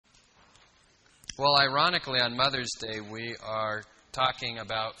Well, ironically, on Mother's Day, we are talking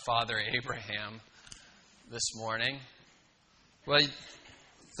about Father Abraham this morning. Well,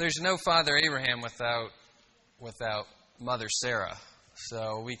 there's no Father Abraham without Mother Sarah.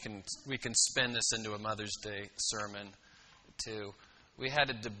 So we can spin this into a Mother's Day sermon too. We had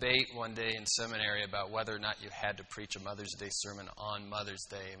a debate one day in seminary about whether or not you had to preach a Mother's Day sermon on Mother's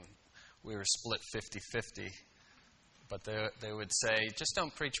Day. And we were split 50-50. But they would say, just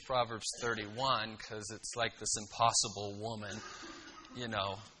don't preach Proverbs 31 because it's like this impossible woman. You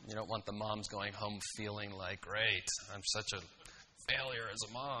know, you don't want the moms going home feeling like, great, I'm such a failure as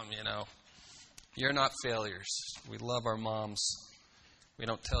a mom, you know. You're not failures. We love our moms. We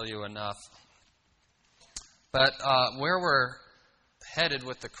don't tell you enough. But where we're headed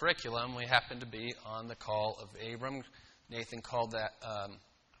with the curriculum, we happen to be on the call of Abram. Nathan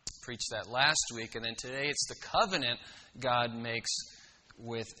preached that last week, and then today it's the covenant God makes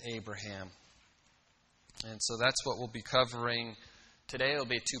with Abraham. And so that's what we'll be covering today. It'll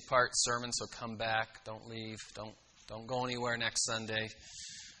be a two-part sermon, so come back, don't leave, don't go anywhere next Sunday.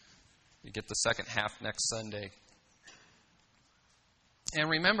 You get the second half next Sunday. And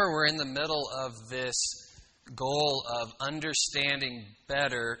remember, we're in the middle of this goal of understanding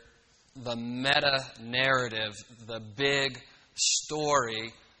better the meta-narrative, the big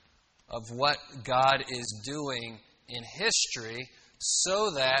story of what God is doing in history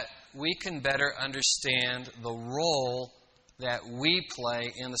so that we can better understand the role that we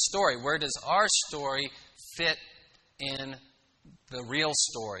play in the story. Where does our story fit in the real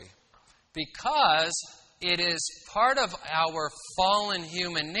story? Because it is part of our fallen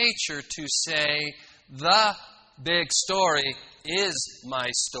human nature to say, the big story is my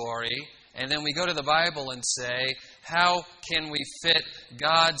story. And then we go to the Bible and say, how can we fit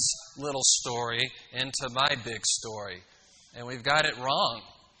God's little story into my big story? And we've got it wrong.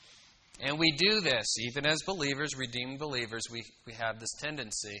 And we do this, even as believers, redeemed believers, we have this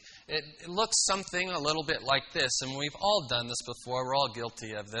tendency. It looks something a little bit like this, and we've all done this before. We're all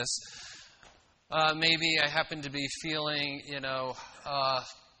guilty of this. Maybe I happen to be feeling,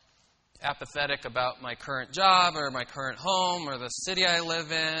 apathetic about my current job or my current home or the city I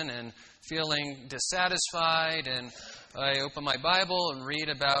live in and feeling dissatisfied, and I open my Bible and read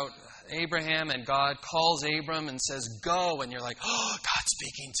about Abraham, and God calls Abram and says, go, and you're like, oh, God's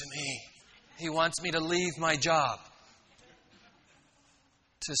speaking to me. He wants me to leave my job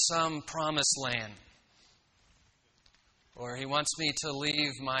to some promised land. Or He wants me to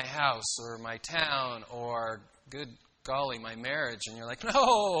leave my house or my town or, good golly, my marriage. And you're like,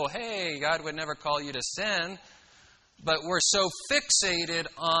 no, hey, God would never call you to sin. But we're so fixated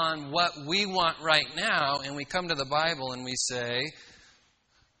on what we want right now, and we come to the Bible and we say,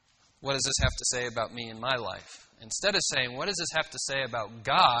 what does this have to say about me and my life? Instead of saying, what does this have to say about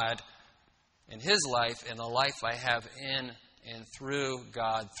God and His life and the life I have in and through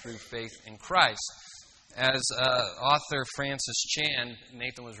God through faith in Christ? As author Francis Chan,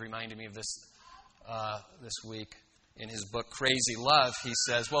 Nathan was reminding me of this this week, in his book, Crazy Love, he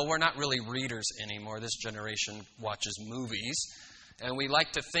says, well, we're not really readers anymore. This generation watches movies. And we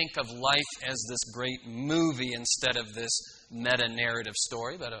like to think of life as this great movie instead of this meta-narrative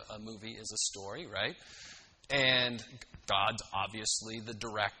story. But a movie is a story, right? And God's obviously the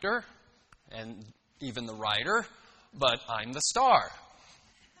director and even the writer, but I'm the star.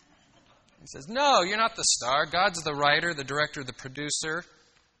 He says, no, you're not the star. God's the writer, the director, the producer.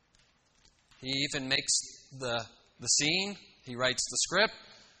 He even makes the scene. He writes the script.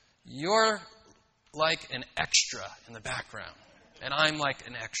 You're like an extra in the background. And I'm like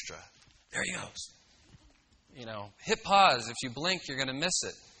an extra. There he goes. Hit pause. If you blink, you're going to miss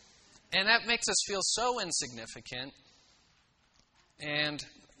it. And that makes us feel so insignificant. And,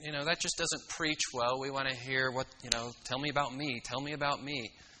 that just doesn't preach well. We want to hear tell me about me. Tell me about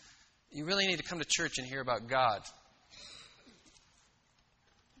me. You really need to come to church and hear about God.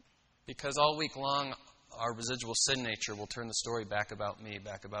 Because all week long, our residual sin nature will turn the story back about me,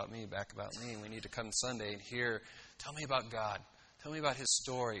 back about me, back about me. We need to come Sunday and hear, tell me about God. Tell me about His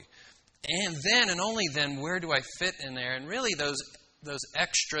story. And then, and only then, where do I fit in there? And really, those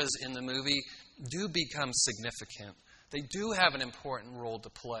extras in the movie do become significant. They do have an important role to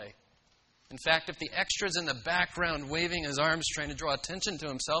play. In fact, if the extra's in the background waving his arms trying to draw attention to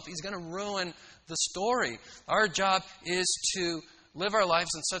himself, he's going to ruin the story. Our job is to live our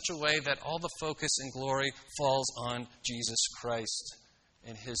lives in such a way that all the focus and glory falls on Jesus Christ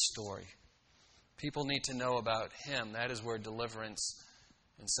and His story. People need to know about Him. That is where deliverance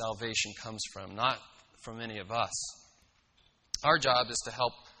and salvation comes from, not from any of us. Our job is to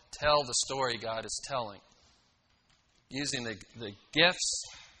help tell the story God is telling, using the gifts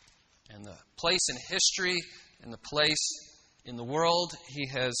and the place in history and the place in the world He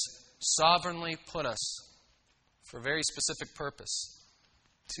has sovereignly put us for a very specific purpose,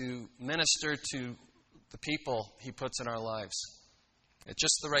 to minister to the people He puts in our lives at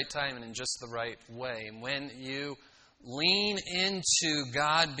just the right time and in just the right way. And when you lean into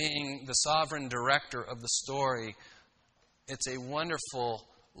God being the sovereign director of the story, it's a wonderful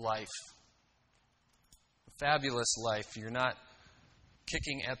life, a fabulous life. You're not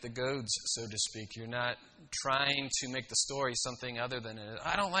kicking at the goads, so to speak. You're not trying to make the story something other than it is.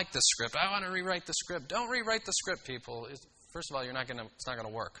 I don't like this script. I want to rewrite the script. Don't rewrite the script, people. First of all, it's not going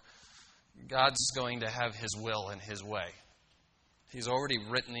to work. God's going to have His will and His way. He's already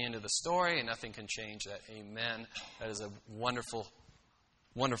written the end of the story, and nothing can change that. Amen. That is a wonderful,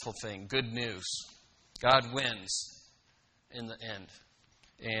 wonderful thing. Good news. God wins in the end.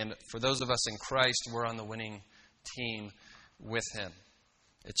 And for those of us in Christ, we're on the winning team with Him.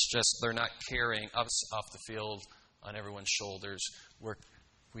 It's just they're not carrying us off the field on everyone's shoulders.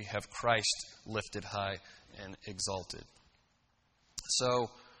 We have Christ lifted high and exalted.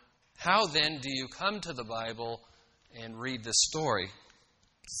 So, how then do you come to the Bible and read this story?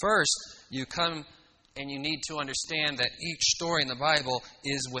 First, you come and you need to understand that each story in the Bible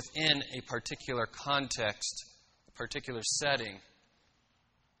is within a particular context, a particular setting.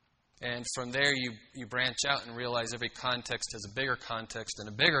 And from there, you branch out and realize every context has a bigger context and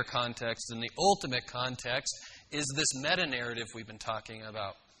a bigger context. And the ultimate context is this meta-narrative we've been talking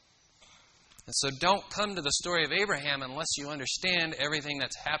about. And so don't come to the story of Abraham unless you understand everything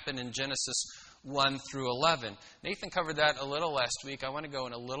that's happened in Genesis 1 through 11. Nathan covered that a little last week. I want to go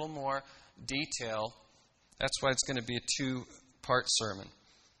in a little more detail. That's why it's going to be a two-part sermon.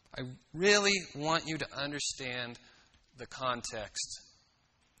 I really want you to understand the context.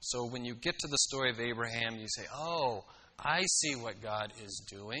 So when you get to the story of Abraham, you say, oh, I see what God is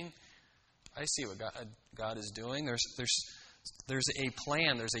doing. I see what God is doing. There's a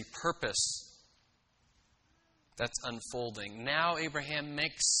plan. There's a purpose that's unfolding. Now Abraham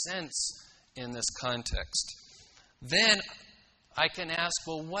makes sense in this context. Then I can ask,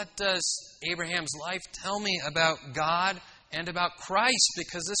 well, what does Abraham's life tell me about God and about Christ?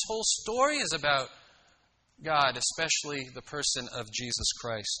 Because this whole story is about God, especially the person of Jesus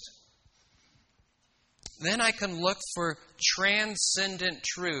Christ. Then I can look for transcendent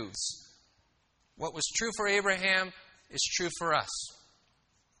truths. What was true for Abraham is true for us.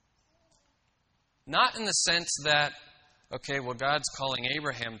 Not in the sense that, okay, well, God's calling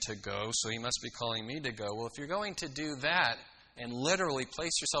Abraham to go, so He must be calling me to go. Well, if you're going to do that and literally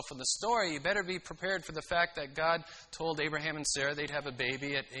place yourself in the story, you better be prepared for the fact that God told Abraham and Sarah they'd have a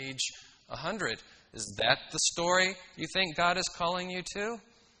baby at age 100. Is that the story you think God is calling you to?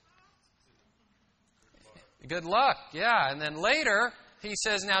 Good luck. Yeah. And then later, He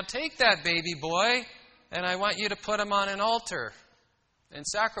says, now take that baby boy, and I want you to put him on an altar and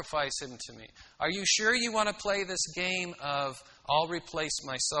sacrifice him to me. Are you sure you want to play this game of, I'll replace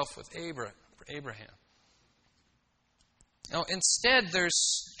myself with Abraham? No, instead,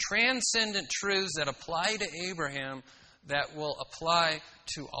 there's transcendent truths that apply to Abraham that will apply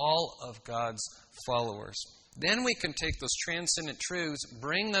to all of God's followers. Then we can take those transcendent truths,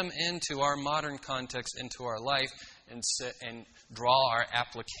 bring them into our modern context, into our life, and draw our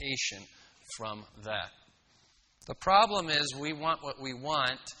application from that. The problem is we want what we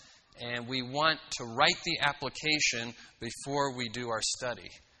want, and we want to write the application before we do our study.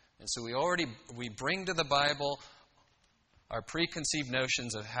 And so we bring to the Bible our preconceived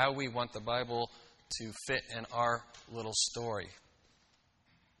notions of how we want the Bible to fit in our little story.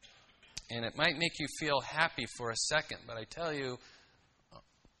 And it might make you feel happy for a second, but I tell you,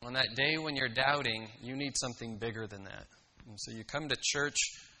 on that day when you're doubting, you need something bigger than that. And so you come to church,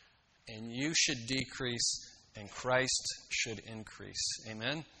 and you should decrease, and Christ should increase.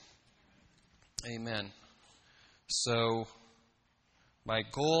 Amen? Amen. So, my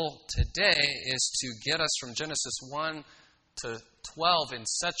goal today is to get us from Genesis 1 to 12 in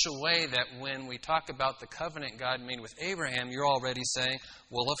such a way that when we talk about the covenant God made with Abraham, you're already saying,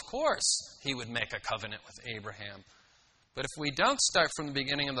 well, of course He would make a covenant with Abraham. But if we don't start from the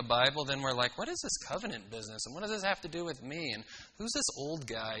beginning of the Bible, then we're like, what is this covenant business? And what does this have to do with me? And who's this old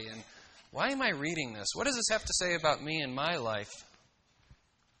guy? And why am I reading this? What does this have to say about me and my life?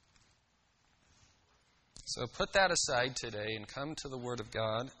 So put that aside today and come to the Word of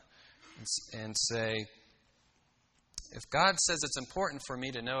God and say, if God says it's important for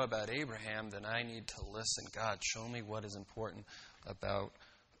me to know about Abraham, then I need to listen. God, show me what is important about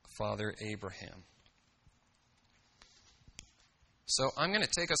Father Abraham. So I'm going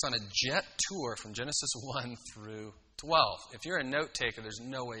to take us on a jet tour from Genesis 1 through 12. If you're a note taker, there's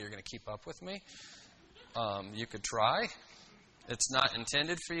no way you're going to keep up with me. You could try. It's not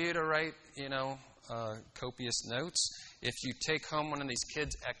intended for you to write, copious notes. If you take home one of these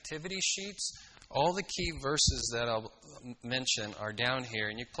kids' activity sheets, all the key verses that I'll mention are down here,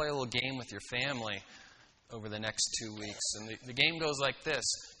 and you play a little game with your family over the next 2 weeks. And the game goes like this.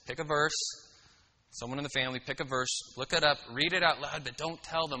 Pick a verse. Someone in the family, pick a verse, look it up, read it out loud, but don't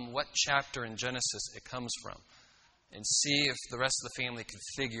tell them what chapter in Genesis it comes from. And see if the rest of the family can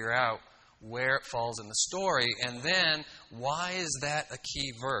figure out where it falls in the story. And then, why is that a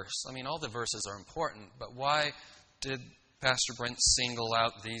key verse? I mean, all the verses are important, but why did Pastor Brent single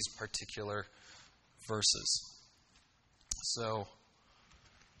out these particular verses? So,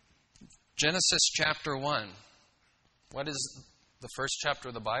 Genesis chapter 1. What is the first chapter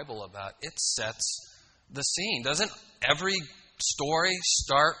of the Bible about? It sets the scene. Doesn't every story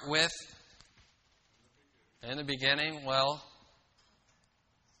start with, in the beginning, well,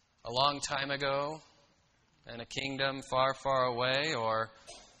 a long time ago, in a kingdom far, far away, or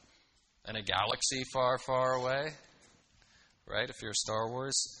in a galaxy far, far away? Right? If you're a Star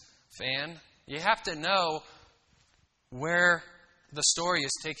Wars fan, you have to know where the story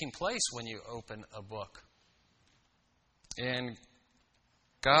is taking place when you open a book. And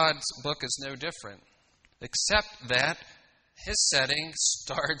God's book is no different, except that His setting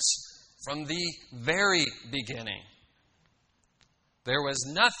starts from the very beginning. There was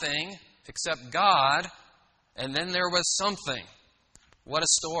nothing except God, and then there was something. What a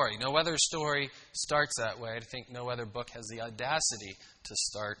story. No other story starts that way. I think no other book has the audacity to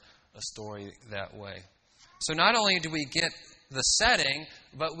start a story that way. So not only do we get the setting,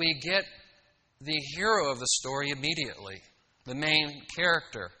 but we get the hero of the story immediately, the main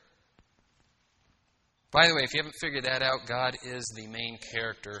character. By the way, if you haven't figured that out, God is the main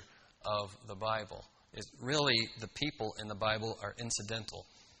character of the Bible. Really, the people in the Bible are incidental.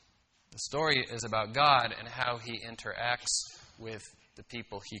 The story is about God and how He interacts with the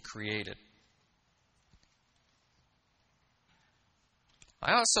people He created.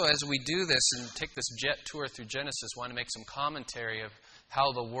 I also, as we do this and take this jet tour through Genesis, want to make some commentary of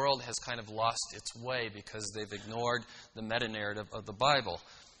how the world has kind of lost its way because they've ignored the meta-narrative of the Bible.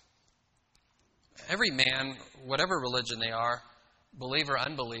 Every man, whatever religion they are, believer,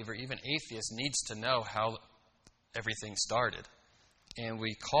 unbeliever, even atheist, needs to know how everything started. And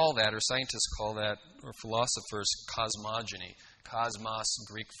we call that, or scientists call that, or philosophers, cosmogony. Cosmos,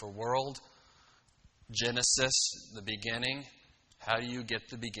 Greek for world. Genesis, the beginning. How do you get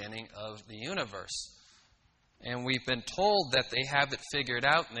the beginning of the universe? And we've been told that they have it figured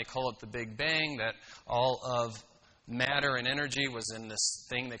out, and they call it the Big Bang, that all of matter and energy was in this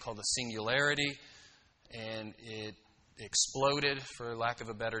thing they call the singularity, and it exploded, for lack of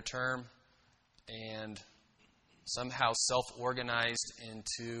a better term, and somehow self-organized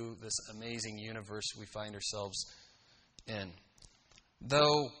into this amazing universe we find ourselves in.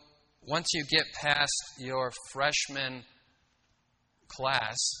 Though, once you get past your freshman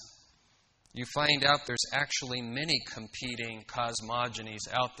class, you find out there's actually many competing cosmogonies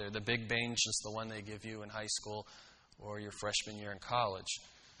out there. The Big Bang's just the one they give you in high school or your freshman year in college.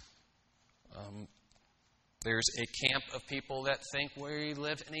 There's a camp of people that think we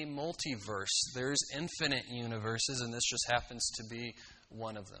live in a multiverse. There's infinite universes, and this just happens to be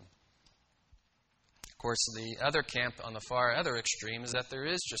one of them. Of course, the other camp on the far other extreme is that there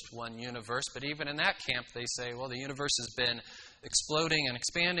is just one universe, but even in that camp they say, well, the universe has been exploding and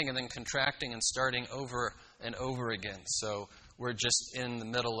expanding and then contracting and starting over and over again. So we're just in the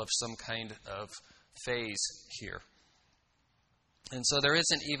middle of some kind of phase here. And so there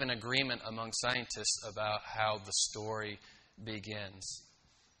isn't even agreement among scientists about how the story begins.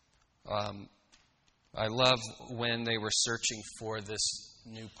 I love when they were searching for this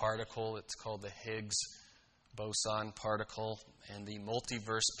new particle. It's called the Higgs boson particle. And the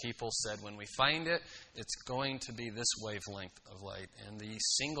multiverse people said, when we find it, it's going to be this wavelength of light. And the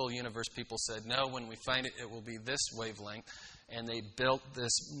single universe people said, no, when we find it, it will be this wavelength. And they built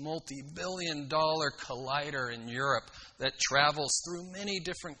this multi-billion-dollar collider in Europe that travels through many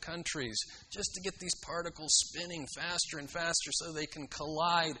different countries just to get these particles spinning faster and faster so they can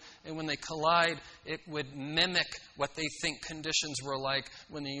collide. And when they collide, it would mimic what they think conditions were like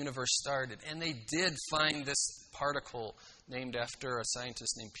when the universe started. And they did find this particle named after a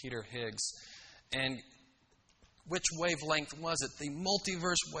scientist named Peter Higgs. And which wavelength was it? The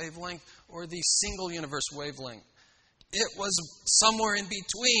multiverse wavelength or the single universe wavelength? It was somewhere in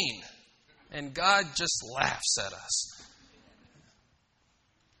between. And God just laughs at us.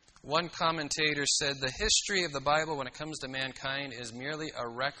 One commentator said, the history of the Bible when it comes to mankind is merely a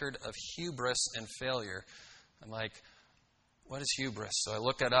record of hubris and failure. I'm like, What is hubris? So I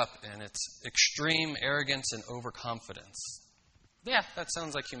look it up, and it's extreme arrogance and overconfidence. Yeah, that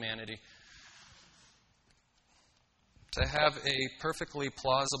sounds like humanity. To have a perfectly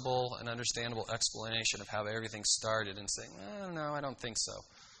plausible and understandable explanation of how everything started and saying, well, no, I don't think so.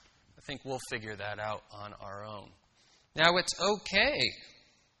 I think we'll figure that out on our own. Now, it's okay.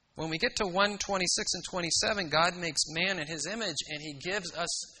 When we get to 1:26 and 27, God makes man in His image, and He gives us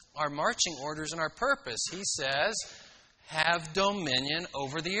our marching orders and our purpose. He says, have dominion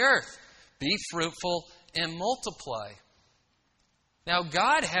over the earth. Be fruitful and multiply. Now,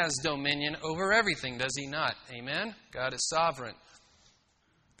 God has dominion over everything, does He not? Amen? God is sovereign.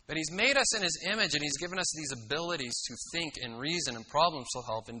 But He's made us in His image, and He's given us these abilities to think and reason and problem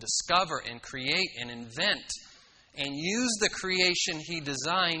solve and discover and create and invent and use the creation He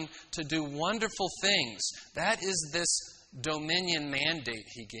designed to do wonderful things. That is this dominion mandate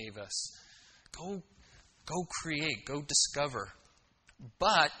He gave us. Go create, go discover.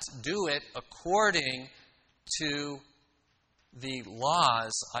 But do it according to the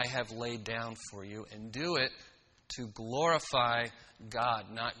laws I have laid down for you, and do it to glorify God,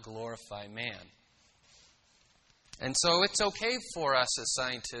 not glorify man. And so it's okay for us as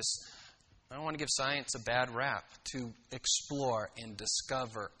scientists, I don't want to give science a bad rap, to explore and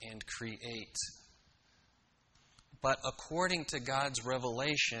discover and create. But according to God's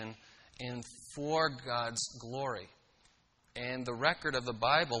revelation and for God's glory. And the record of the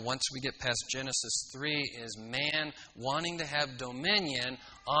Bible, once we get past Genesis 3, is man wanting to have dominion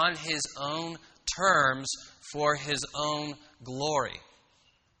on his own terms for his own glory.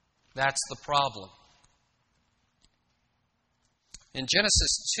 That's the problem. In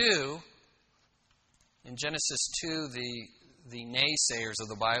Genesis 2, the naysayers of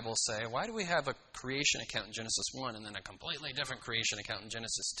the Bible say, why do we have a creation account in Genesis 1 and then a completely different creation account in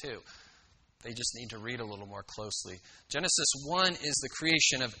Genesis 2? They just need to read a little more closely. Genesis 1 is the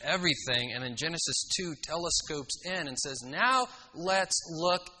creation of everything, and then Genesis 2 telescopes in and says, now let's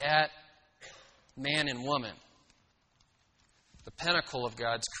look at man and woman, the pinnacle of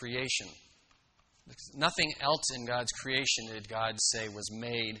God's creation. Nothing else in God's creation did God say was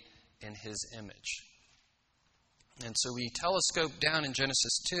made in His image. And so we telescope down in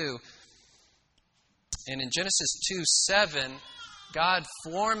Genesis 2, and in Genesis 2:7, God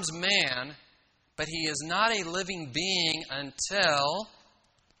forms man, but he is not a living being until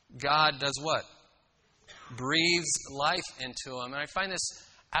God does what? Breathes life into him. And I find this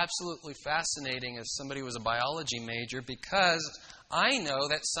absolutely fascinating as somebody who was a biology major, because I know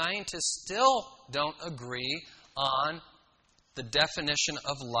that scientists still don't agree on the definition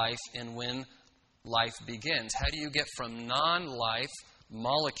of life and when life begins. How do you get from non-life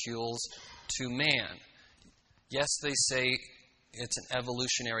molecules to man? Yes, they say it's an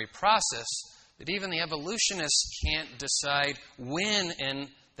evolutionary process, but even the evolutionists can't decide when in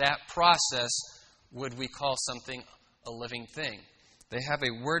that process would we call something a living thing. They have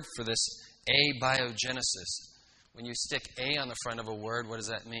a word for this, abiogenesis. When you stick a on the front of a word, what does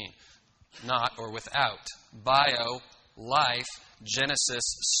that mean? Not or without. Bio, life, genesis,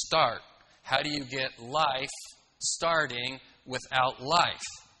 start. How do you get life starting without life?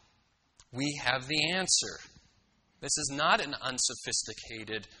 We have the answer. This is not an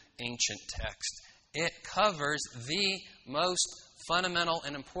unsophisticated ancient text. It covers the most fundamental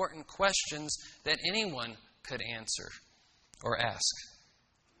and important questions that anyone could answer or ask.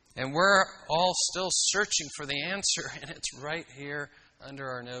 And we're all still searching for the answer, and it's right here under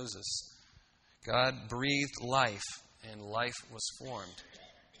our noses. God breathed life, and life was formed.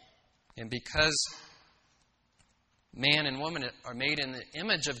 And because man and woman are made in the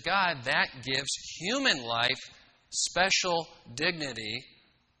image of God, that gives human life special dignity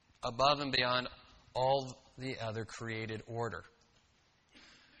above and beyond all the other created order.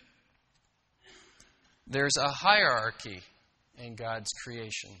 There's a hierarchy in God's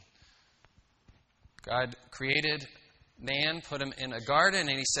creation. God created man, put him in a garden,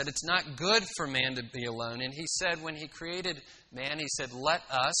 and He said it's not good for man to be alone. And He said when He created man, He said, let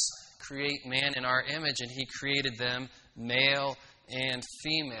us create man in our image. And He created them male and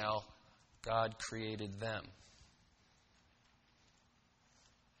female. God created them.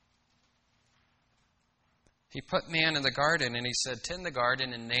 He put man in the garden, and He said, tend the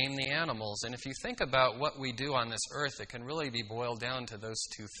garden and name the animals. And if you think about what we do on this earth, it can really be boiled down to those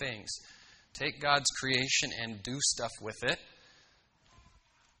two things. Take God's creation and do stuff with it,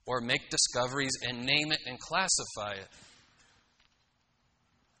 or make discoveries and name it and classify it.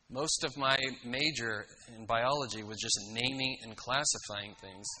 Most of my major in biology was just naming and classifying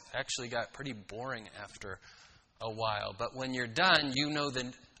things. It actually got pretty boring after a while. But when you're done, you know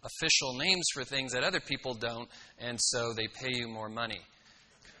the official names for things that other people don't, and so they pay you more money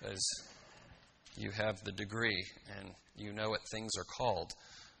because you have the degree and you know what things are called.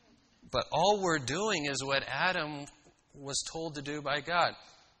 But all we're doing is what Adam was told to do by God.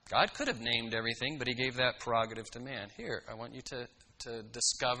 God could have named everything, but he gave that prerogative to man. Here, I want you to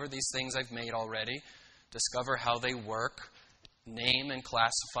discover these things I've made already, discover how they work, name and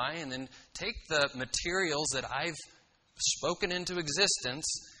classify, and then take the materials that I've spoken into existence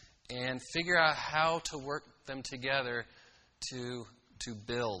and figure out how to work them together to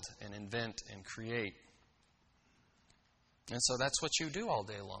build and invent and create. And so that's what you do all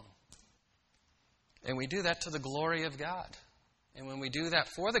day long. And we do that to the glory of God. And when we do that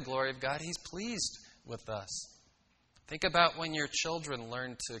for the glory of God, He's pleased with us. Think about when your children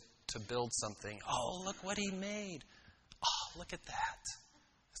learn to build something. Oh, look what he made. Oh, look at that.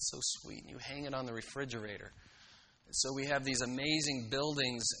 It's so sweet. You hang it on the refrigerator. So we have these amazing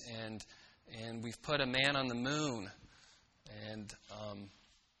buildings, and we've put a man on the moon. And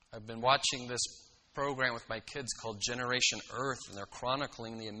I've been watching this program with my kids called Generation Earth, and they're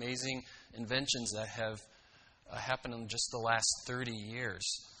chronicling the amazing inventions that have happened in just the last 30 years.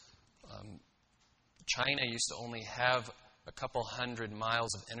 China used to only have a couple hundred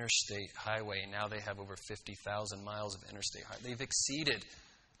miles of interstate highway, and now they have over 50,000 miles of interstate highway. They've exceeded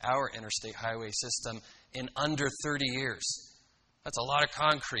our interstate highway system in under 30 years. That's a lot of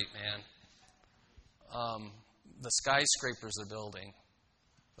concrete, man. The skyscrapers they're building,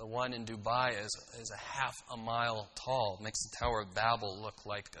 the one in Dubai is a half a mile tall. It makes the Tower of Babel look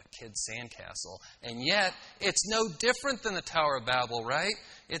like a kid's sandcastle. And yet, it's no different than the Tower of Babel, right?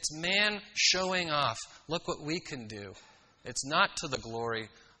 It's man showing off. Look what we can do. It's not to the glory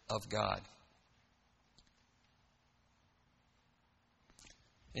of God.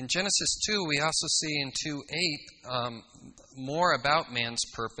 In Genesis 2, we also see in 2:8 more about man's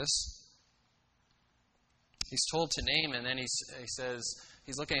purpose. He's told to name, and then he says,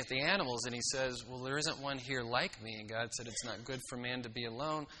 he's looking at the animals, and he says, well, there isn't one here like me. And God said, it's not good for man to be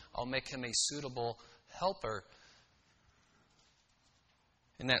alone. I'll make him a suitable helper.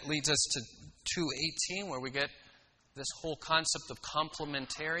 And that leads us to 2:18, where we get this whole concept of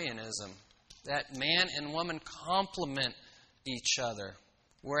complementarianism, that man and woman complement each other.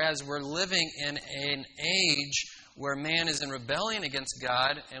 Whereas we're living in an age where man is in rebellion against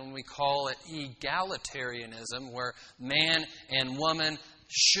God, and we call it egalitarianism, where man and woman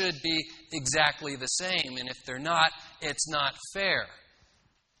should be exactly the same. And if they're not, it's not fair.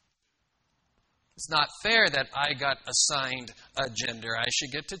 It's not fair that I got assigned a gender. I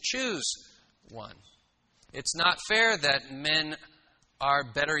should get to choose one. It's not fair that men are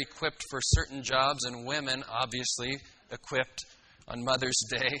better equipped for certain jobs and women, obviously, equipped on Mother's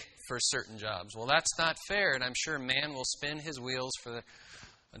Day for certain jobs. Well, that's not fair, and I'm sure man will spin his wheels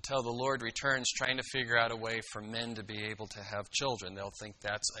until the Lord returns, trying to figure out a way for men to be able to have children. They'll think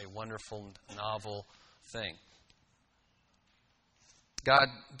that's a wonderful, novel thing. God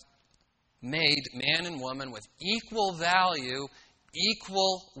made man and woman with equal value,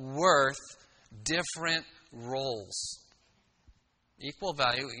 equal worth, different roles. Equal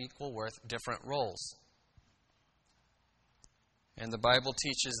value, equal worth, different roles. And the Bible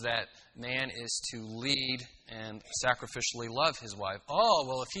teaches that man is to lead and sacrificially love his wife. Oh,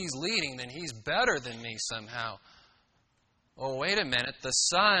 well, if he's leading, then he's better than me somehow. Oh, wait a minute. The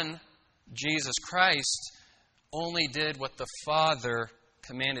Son, Jesus Christ, only did what the Father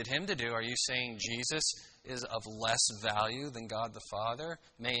commanded him to do. Are you saying Jesus is of less value than God the Father?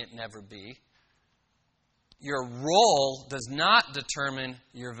 May it never be. Your role does not determine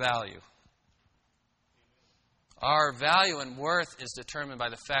your value. Our value and worth is determined by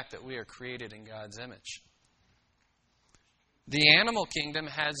the fact that we are created in God's image. The animal kingdom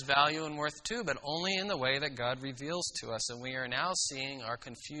has value and worth too, but only in the way that God reveals to us. And we are now seeing our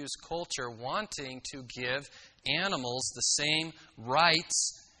confused culture wanting to give animals the same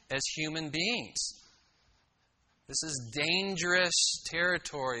rights as human beings. This is dangerous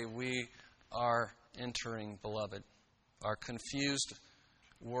territory we are entering, beloved. Our confused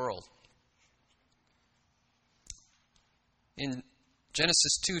world. In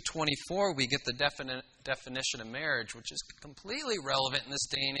Genesis 2:24, we get the definition of marriage, which is completely relevant in this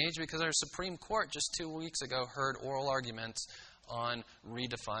day and age because our Supreme Court just 2 weeks ago heard oral arguments on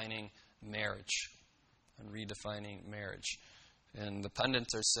redefining marriage. And the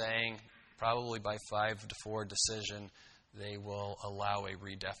pundits are saying, probably by 5-4 decision, they will allow a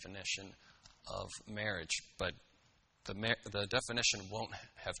redefinition of marriage. But the definition won't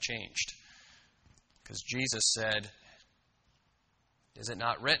have changed. Because Jesus said, is it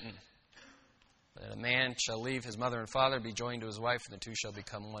not written? that a man shall leave his mother and father, be joined to his wife, and the two shall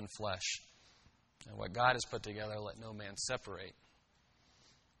become one flesh. And what God has put together, let no man separate.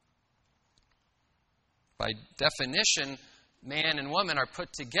 By definition, man and woman are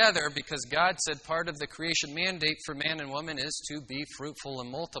put together because God said part of the creation mandate for man and woman is to be fruitful and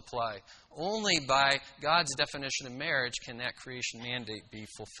multiply. Only by God's definition of marriage can that creation mandate be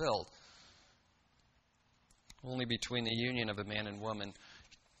fulfilled. Only between the union of a man and woman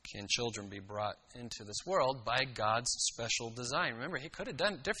can children be brought into this world by God's special design. Remember, He could have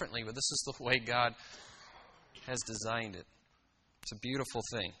done it differently, but this is the way God has designed it. It's a beautiful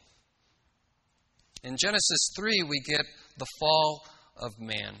thing. In Genesis 3, we get the fall of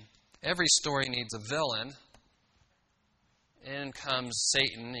man. Every story needs a villain. In comes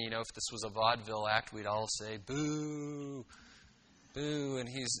Satan. You know, if this was a vaudeville act, we'd all say, boo, boo. And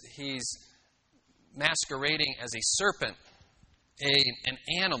he's masquerading as a serpent, an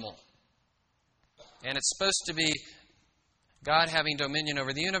animal. And it's supposed to be God having dominion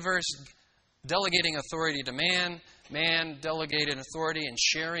over the universe, delegating authority to man, man delegated authority and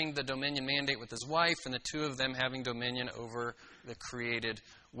sharing the dominion mandate with his wife, and the two of them having dominion over the created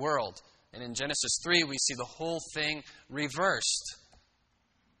world. And in Genesis 3, we see the whole thing reversed.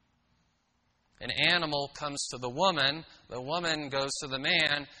 An animal comes to the woman goes to the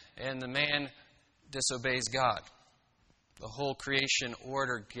man, and the man disobeys God. The whole creation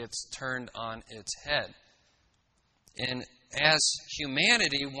order gets turned on its head. And as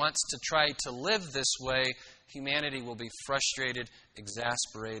humanity wants to try to live this way, humanity will be frustrated,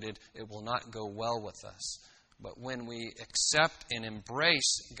 exasperated. It will not go well with us. But when we accept and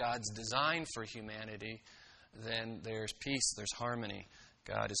embrace God's design for humanity, then there's peace, there's harmony.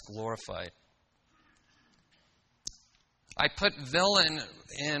 God is glorified. I put villain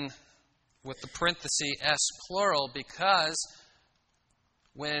in with the parenthesis S plural because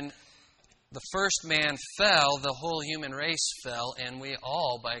when the first man fell, the whole human race fell, and we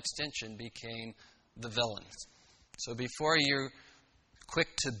all, by extension, became the villains. So before you're quick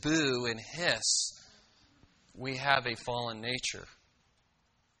to boo and hiss, we have a fallen nature.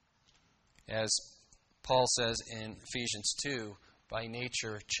 As Paul says in Ephesians 2, by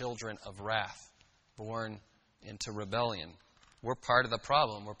nature, children of wrath, born into rebellion. We're part of the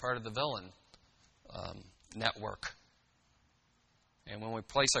problem. We're part of the villain network. And when we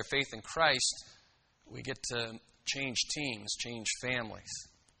place our faith in Christ, we get to change teams, change families.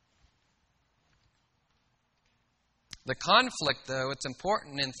 The conflict, though, it's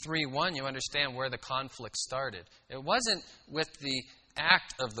important in 3:1 you understand where the conflict started. It wasn't with the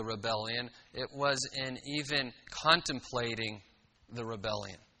act of the rebellion. It was in even contemplating the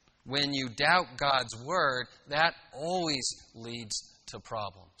rebellion. When you doubt God's word, that always leads to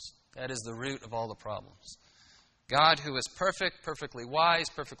problems. That is the root of all the problems. God, who is perfect, perfectly wise,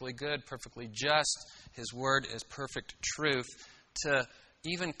 perfectly good, perfectly just, His word is perfect truth. To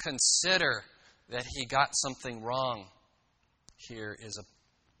even consider that He got something wrong here is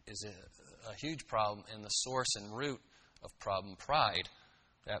a huge problem, and the source and root of problem, pride.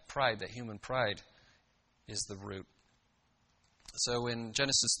 That human pride, is the root. So in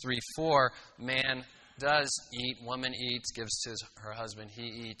Genesis 3:4, man does eat, woman eats, gives to her husband, he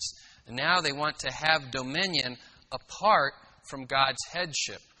eats. And now they want to have dominion apart from God's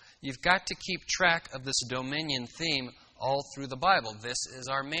headship. You've got to keep track of this dominion theme all through the Bible. This is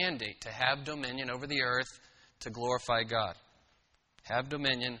our mandate, to have dominion over the earth, to glorify God. Have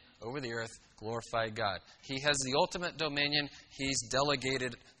dominion over the earth, glorify God. He has the ultimate dominion. He's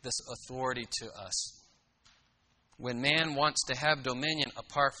delegated this authority to us. When man wants to have dominion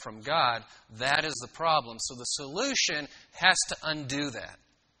apart from God, that is the problem. So the solution has to undo that.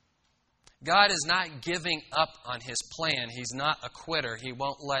 God is not giving up on His plan. He's not a quitter. He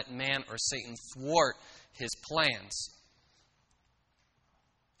won't let man or Satan thwart His plans.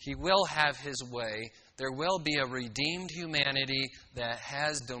 He will have His way. There will be a redeemed humanity that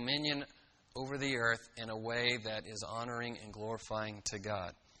has dominion over the earth in a way that is honoring and glorifying to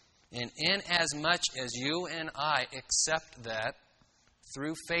God. And in as much as you and I accept that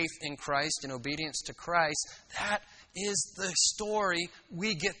through faith in Christ and obedience to Christ, that is the story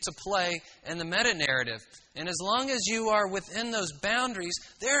we get to play in the meta-narrative. And as long as you are within those boundaries,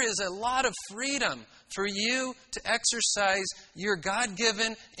 there is a lot of freedom for you to exercise your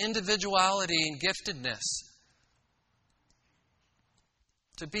God-given individuality and giftedness.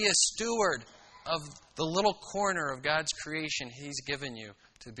 To be a steward of the little corner of God's creation He's given you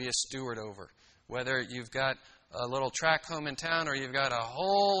to be a steward over. Whether you've got a little tract home in town or you've got a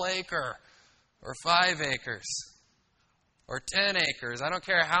whole acre or 5 acres or 10 acres. I don't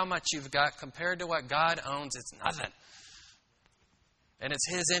care how much you've got. Compared to what God owns, it's nothing. And it's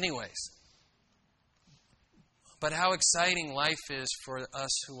His anyways. But how exciting life is for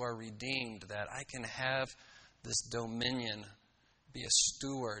us who are redeemed, that I can have this dominion, be a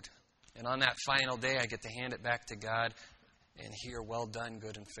steward. And on that final day, I get to hand it back to God and hear, well done,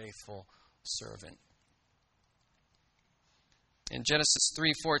 good and faithful servant. In Genesis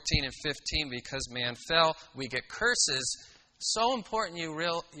 3:14 and 15, because man fell, we get curses. So important you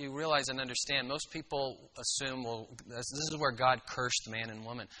realize and understand. Most people assume, well, this is where God cursed man and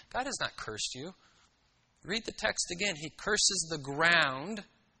woman. God has not cursed you. Read the text again. He curses the ground,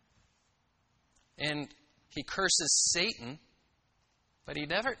 and he curses Satan, but he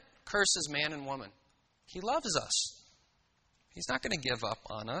never curses man and woman. He loves us. He's not going to give up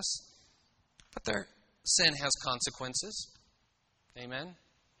on us. But their sin has consequences. Amen?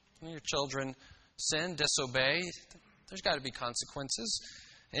 When your children sin, disobey, there's got to be consequences.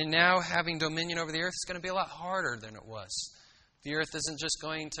 And now having dominion over the earth is going to be a lot harder than it was. The earth isn't just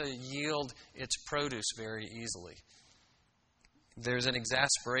going to yield its produce very easily. There's an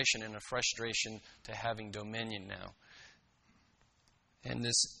exasperation and a frustration to having dominion now. And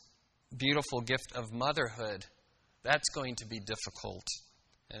this beautiful gift of motherhood, that's going to be difficult.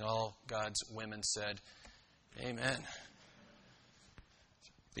 And all God's women said, amen.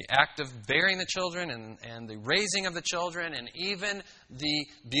 The act of bearing the children and the raising of the children and even the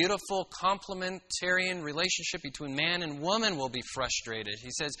beautiful complementarian relationship between man and woman will be frustrated. He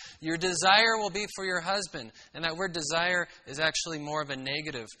says, your desire will be for your husband. And that word desire is actually more of a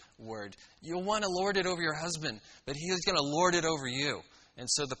negative word. You'll want to lord it over your husband, but he's going to lord it over you. And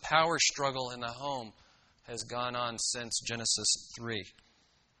so the power struggle in the home has gone on since Genesis 3.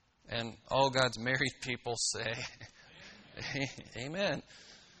 And all God's married people say, amen.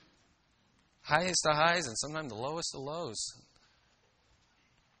 Highest of highs and sometimes the lowest of lows.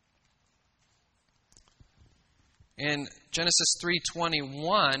 In Genesis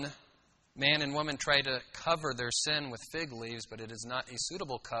 3:21, man and woman try to cover their sin with fig leaves, but it is not a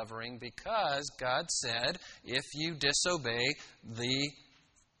suitable covering because God said, if you disobey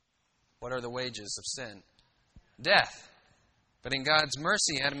what are the wages of sin? Death. But in God's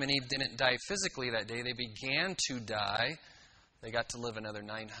mercy, Adam and Eve didn't die physically that day. They began to die. They got to live another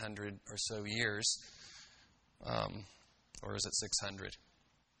 900 or so years. Or is it 600?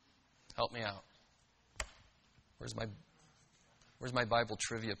 Help me out. Where's my Bible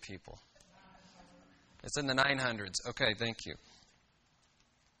trivia people? It's in the 900s. Okay, thank you.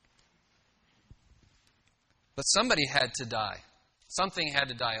 But somebody had to die. Something had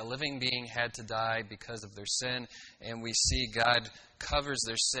to die. A living being had to die because of their sin. And we see God covers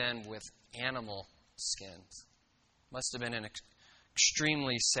their sin with animal skins. Must have been an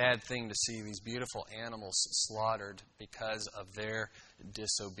extremely sad thing to see these beautiful animals slaughtered because of their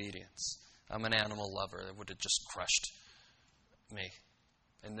disobedience. I'm an animal lover. It would have just crushed me.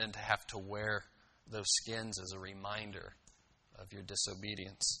 And then to have to wear those skins as a reminder of your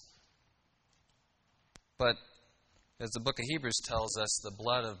disobedience. But as the book of Hebrews tells us, the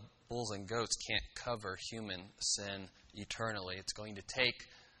blood of bulls and goats can't cover human sin eternally. It's going to take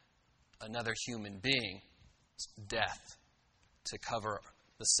another human being, death, to cover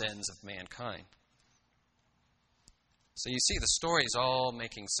the sins of mankind. So you see the stories all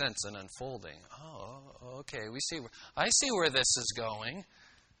making sense and unfolding. Oh, okay, I see where this is going.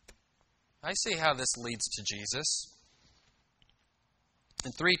 I see how this leads to Jesus.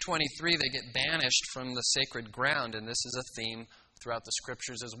 In 3:23, they get banished from the sacred ground, and this is a theme throughout the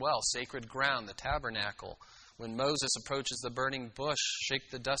Scriptures as well. Sacred ground, the tabernacle. When Moses approaches the burning bush, shake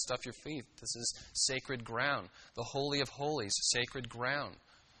the dust off your feet. This is sacred ground. The Holy of Holies, sacred ground.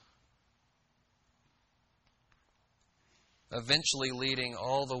 Eventually leading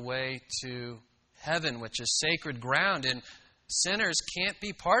all the way to heaven, which is sacred ground. And sinners can't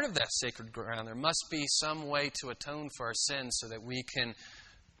be part of that sacred ground. There must be some way to atone for our sins so that we can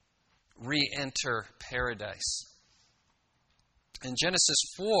re-enter paradise. In Genesis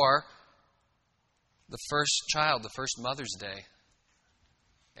 4, the first child, the first Mother's Day,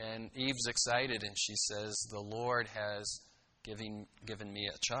 and Eve's excited and she says, the Lord has given me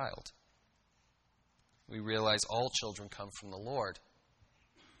a child. We realize all children come from the Lord.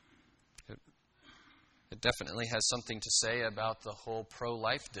 It definitely has something to say about the whole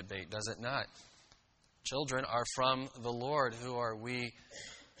pro-life debate, does it not? Children are from the Lord. Who are we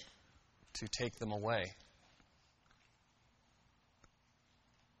to take them away?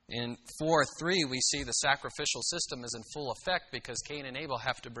 In 4:3, we see the sacrificial system is in full effect because Cain and Abel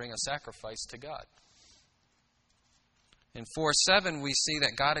have to bring a sacrifice to God. In 4:7, we see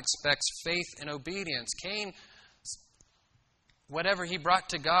that God expects faith and obedience. Cain, whatever he brought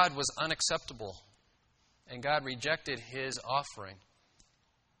to God was unacceptable. And God rejected his offering.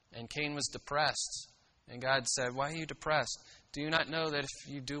 And Cain was depressed. And God said, why are you depressed? Do you not know that if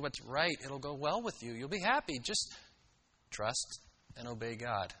you do what's right, it'll go well with you? You'll be happy. Just trust and obey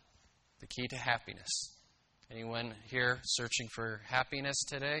God. The key to happiness. Anyone here searching for happiness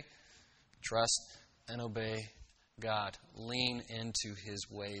today? Trust and obey God. Lean into His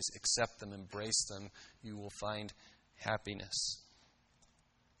ways. Accept them. Embrace them. You will find happiness.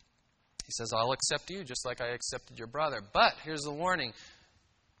 He says, I'll accept you just like I accepted your brother. But here's the warning.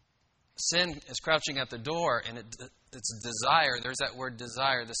 Sin is crouching at the door, and it's desire. There's that word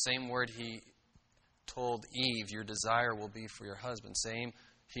desire, the same word He told Eve, your desire will be for your husband. Same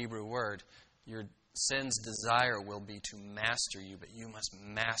Hebrew word. Your sin's desire will be to master you, but you must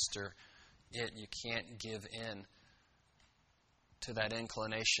master it. You can't give in to that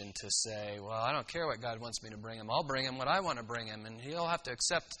inclination to say, well, I don't care what God wants me to bring Him. I'll bring Him what I want to bring Him, and He'll have to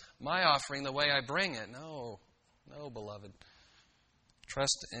accept my offering the way I bring it. No, beloved.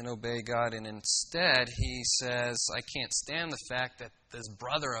 Trust and obey God. And instead, he says, I can't stand the fact that this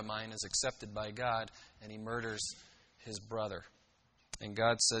brother of mine is accepted by God, and he murders his brother. And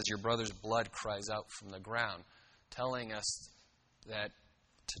God says, your brother's blood cries out from the ground, telling us that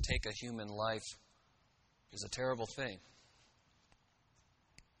to take a human life is a terrible thing.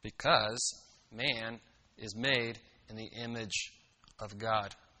 Because man is made in the image of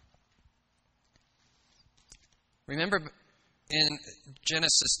God. Remember, in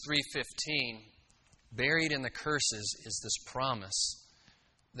Genesis 3:15, buried in the curses is this promise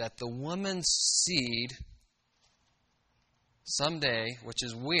that the woman's seed someday, which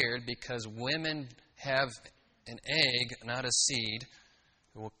is weird because women have an egg, not a seed,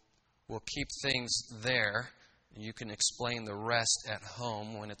 will keep things there. You can explain the rest at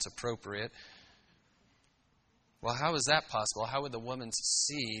home when it's appropriate. Well, how is that possible? How would the woman's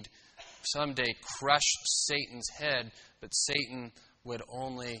seed someday crush Satan's head, but Satan would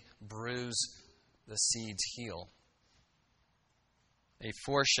only bruise the seed's heel? A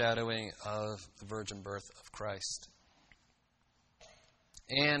foreshadowing of the virgin birth of Christ.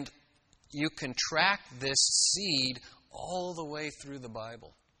 And you can track this seed all the way through the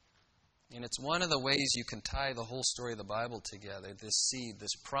Bible. And it's one of the ways you can tie the whole story of the Bible together. This seed,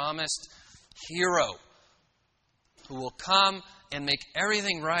 this promised hero who will come and make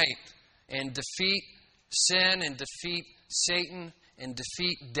everything right and defeat sin and defeat Satan and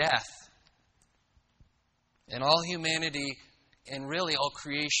defeat death. And all humanity and really all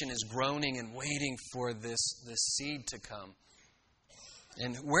creation is groaning and waiting for this seed to come.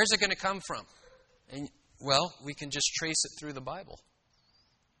 And where's it going to come from? And, well, we can just trace it through the Bible.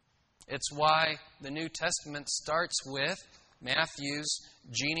 It's why the New Testament starts with Matthew's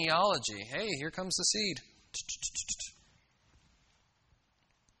genealogy. Hey, here comes the seed.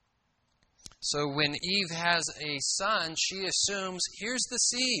 So when Eve has a son, she assumes, here's the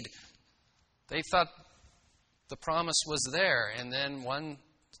seed. They thought the promise was there, and then one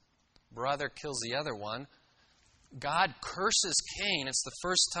brother kills the other one. God curses Cain. It's the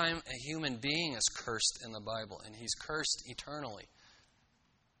first time a human being is cursed in the Bible, and he's cursed eternally.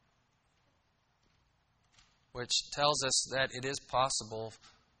 Which tells us that it is possible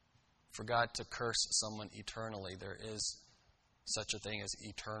for God to curse someone eternally. There is such a thing as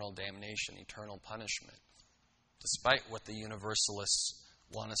eternal damnation, eternal punishment. Despite what the universalists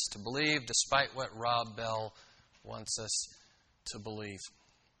want us to believe, despite what Rob Bell wants us to believe.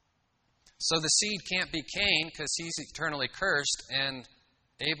 So the seed can't be Cain because he's eternally cursed and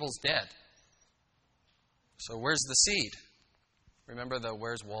Abel's dead. So where's the seed? Remember the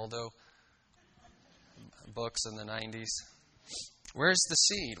Where's Waldo books in the 90s? Where's the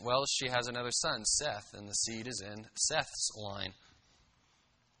seed? Well, she has another son, Seth, and the seed is in Seth's line.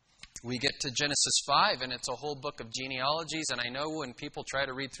 We get to Genesis 5, and it's a whole book of genealogies, and I know when people try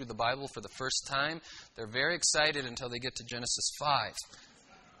to read through the Bible for the first time, they're very excited until they get to Genesis 5.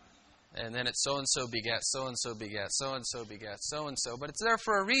 And then it's so-and-so begat, so-and-so begat, so-and-so begat, so-and-so. But it's there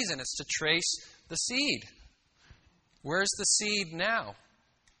for a reason. It's to trace the seed. Where's the seed now?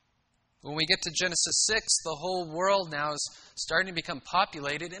 When we get to Genesis 6, the whole world now is starting to become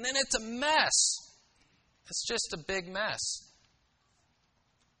populated, and then it's a mess. It's just a big mess.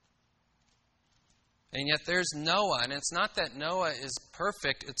 And yet there's Noah, and it's not that Noah is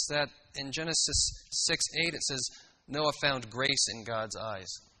perfect, it's that in Genesis 6:8 it says, Noah found grace in God's eyes,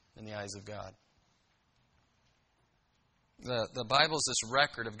 in the eyes of God. The Bible's this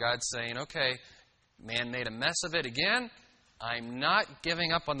record of God saying, okay, man made a mess of it again. I'm not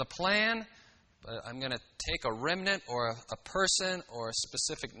giving up on the plan, but I'm going to take a remnant or a person or a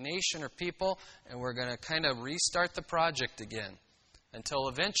specific nation or people, and we're going to kind of restart the project again until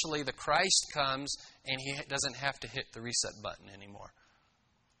eventually the Christ comes and he doesn't have to hit the reset button anymore.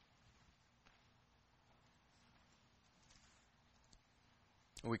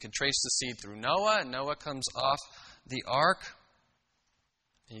 We can trace the seed through Noah, and Noah comes off the ark.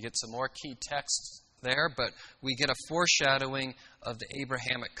 And you get some more key texts there, but we get a foreshadowing of the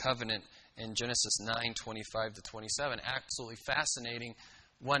Abrahamic covenant in Genesis 9:25 to 27. Absolutely fascinating.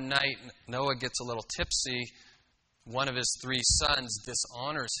 One night, Noah gets a little tipsy. One of his 3 sons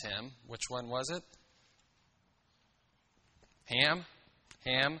dishonors him. Which one was it? Ham,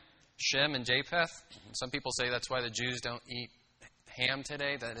 Shem, and Japheth. Some people say that's why the Jews don't eat ham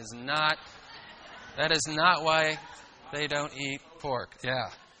today. That is not why they don't eat pork.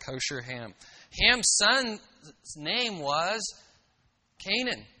 Yeah, kosher ham. Ham's son's name was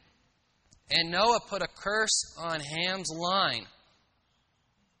Canaan. And Noah put a curse on Ham's line.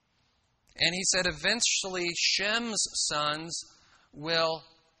 And he said eventually Shem's sons will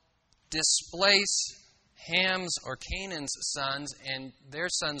displace Ham's or Canaan's sons, and their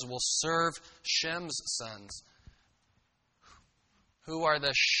sons will serve Shem's sons. Who are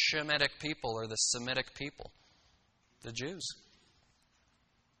the Shemitic people or the Semitic people? The Jews.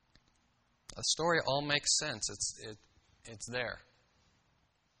 The story all makes sense. It's there.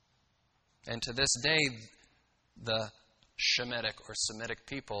 And to this day, the Shemitic or Semitic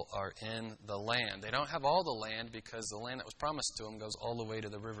people are in the land. They don't have all the land because the land that was promised to them goes all the way to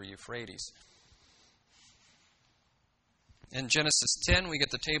the river Euphrates. In Genesis 10, we get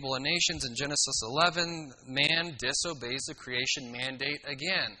the table of nations. In Genesis 11, man disobeys the creation mandate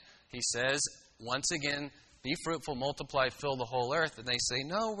again. He says, once again, be fruitful, multiply, fill the whole earth. And they say,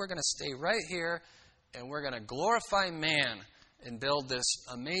 no, we're going to stay right here, and we're going to glorify man and build this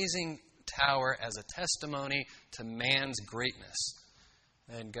amazing tower as a testimony to man's greatness.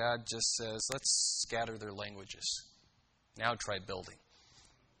 And God just says, let's scatter their languages. Now try building.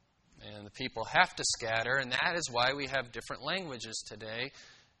 And the people have to scatter, and that is why we have different languages today.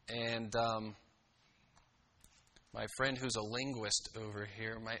 And my friend who's a linguist over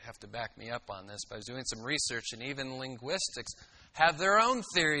here might have to back me up on this, but I was doing some research, and even linguistics have their own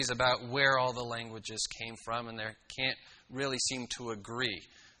theories about where all the languages came from, and they can't really seem to agree.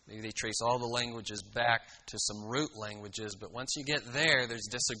 They trace all the languages back to some root languages, but once you get there, there's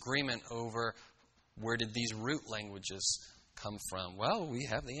disagreement over where did these root languages come from. Well, we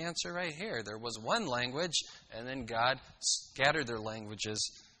have the answer right here. There was one language, and then God scattered their languages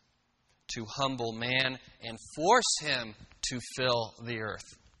to humble man and force him to fill the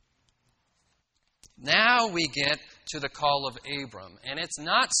earth. Now we get to the call of Abram, and it's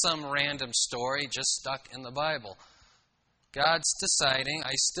not some random story just stuck in the Bible. God's deciding,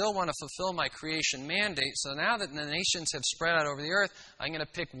 I still want to fulfill my creation mandate, so now that the nations have spread out over the earth, I'm going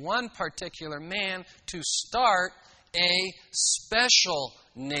to pick one particular man to start a special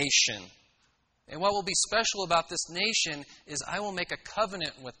nation. And what will be special about this nation is I will make a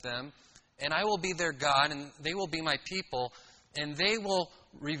covenant with them, and I will be their God, and they will be my people, and they will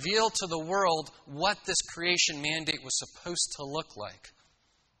reveal to the world what this creation mandate was supposed to look like.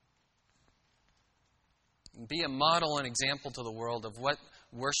 Be a model and example to the world of what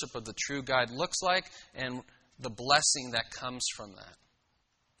worship of the true God looks like and the blessing that comes from that.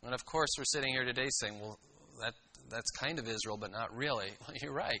 And of course, we're sitting here today saying, well, that's kind of Israel, but not really. Well,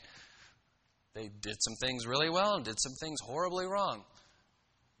 you're right. They did some things really well and did some things horribly wrong.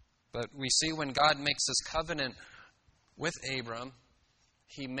 But we see when God makes this covenant with Abram,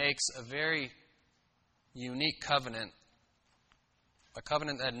 he makes a very unique covenant, a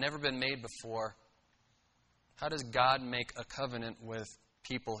covenant that had never been made before. How does God make a covenant with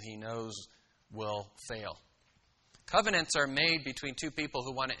people he knows will fail? Covenants are made between two people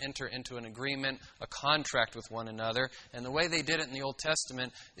who want to enter into an agreement, a contract with one another. And the way they did it in the Old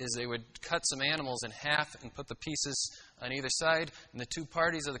Testament is they would cut some animals in half and put the pieces on either side. And the two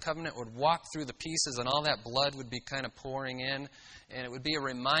parties of the covenant would walk through the pieces, and all that blood would be kind of pouring in. And it would be a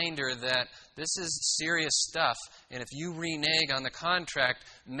reminder that this is serious stuff. And if you renege on the contract,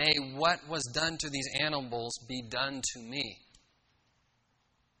 may what was done to these animals be done to me.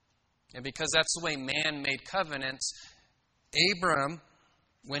 And because that's the way man made covenants, Abram,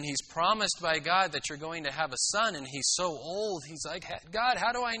 when he's promised by God that you're going to have a son, and he's so old, he's like, God,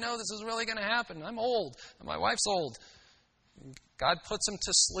 how do I know this is really going to happen? I'm old, and my wife's old. God puts him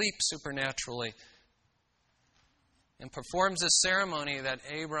to sleep supernaturally and performs this ceremony that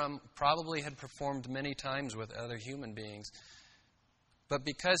Abram probably had performed many times with other human beings. But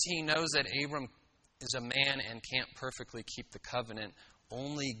because he knows that Abram is a man and can't perfectly keep the covenant,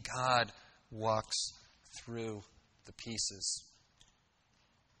 only God walks through the pieces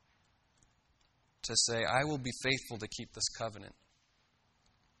to say, I will be faithful to keep this covenant.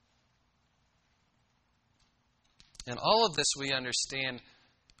 And all of this, we understand,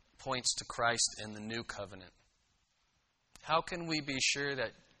 points to Christ and the new covenant. How can we be sure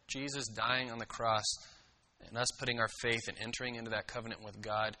that Jesus dying on the cross and us putting our faith and entering into that covenant with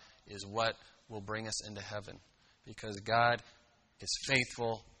God is what will bring us into heaven? Because God is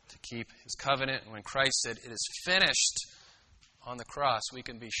faithful to keep His covenant. And when Christ said, "It is finished," on the cross, we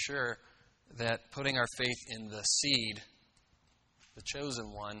can be sure that putting our faith in the seed, the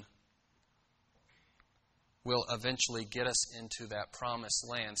chosen one, will eventually get us into that promised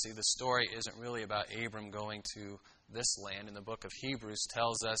land. See, the story isn't really about Abram going to this land. In the book of Hebrews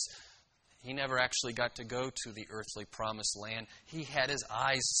tells us he never actually got to go to the earthly promised land. He had his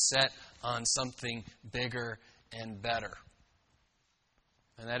eyes set on something bigger and better.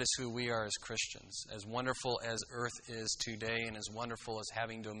 And that is who we are as Christians. As wonderful as earth is today and as wonderful as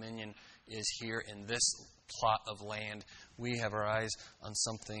having dominion is here in this plot of land, we have our eyes on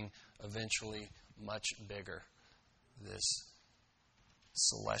something eventually much bigger. This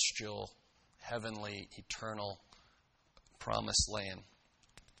celestial, heavenly, eternal, promised land.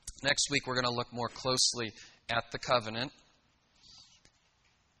 Next week we're going to look more closely at the covenant.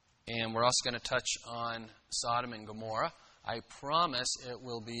 And we're also going to touch on Sodom and Gomorrah. I promise it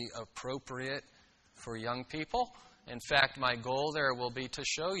will be appropriate for young people. In fact, my goal there will be to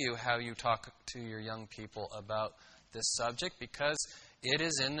show you how you talk to your young people about this subject, because it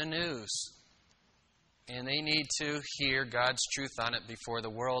is in the news. And they need to hear God's truth on it before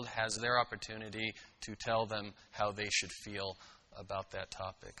the world has their opportunity to tell them how they should feel about that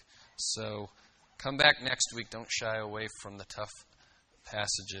topic. So come back next week. Don't shy away from the tough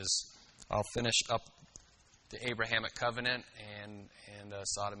passages. I'll finish up the Abrahamic covenant and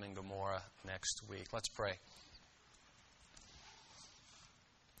Sodom and Gomorrah next week. Let's pray.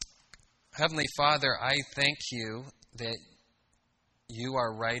 Heavenly Father, I thank you that you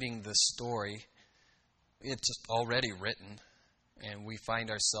are writing the story. It's already written, and we find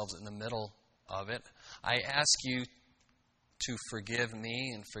ourselves in the middle of it. I ask you to forgive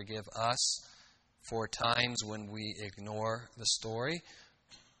me and forgive us for times when we ignore the story,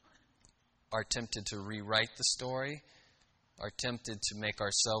 are tempted to rewrite the story, are tempted to make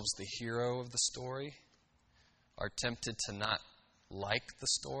ourselves the hero of the story, are tempted to not like the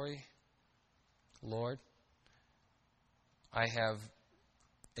story. Lord, I have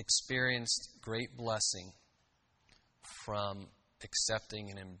experienced great blessing from accepting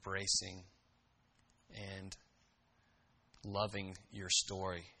and embracing and loving your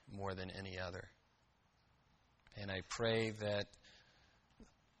story more than any other. And I pray that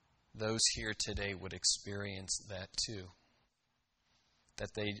those here today would experience that too.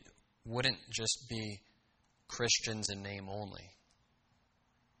 That they wouldn't just be Christians in name only,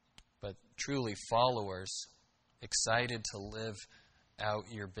 but truly followers, excited to live out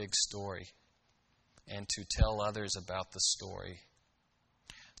your big story and to tell others about the story.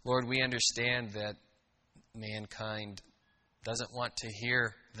 Lord, we understand that mankind doesn't want to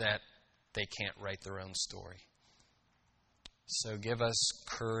hear that they can't write their own story. So give us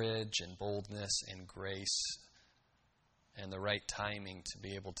courage and boldness and grace and the right timing to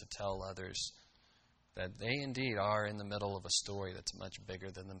be able to tell others that they indeed are in the middle of a story that's much bigger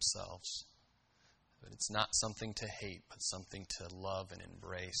than themselves. But it's not something to hate, but something to love and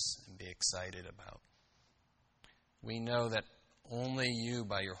embrace and be excited about. We know that only you,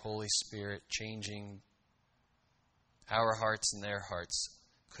 by your Holy Spirit, changing our hearts and their hearts,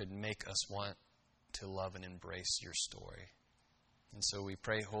 could make us want to love and embrace your story. And so we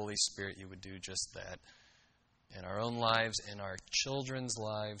pray, Holy Spirit, you would do just that in our own lives, in our children's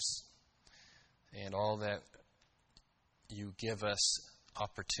lives, and all that you give us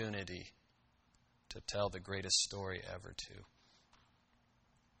opportunity to tell the greatest story ever to.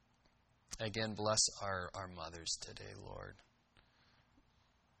 Again, bless our mothers today, Lord.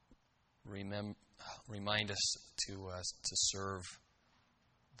 Remind us to serve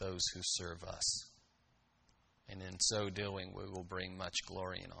those who serve us. And in so doing, we will bring much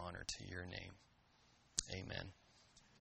glory and honor to your name. Amen.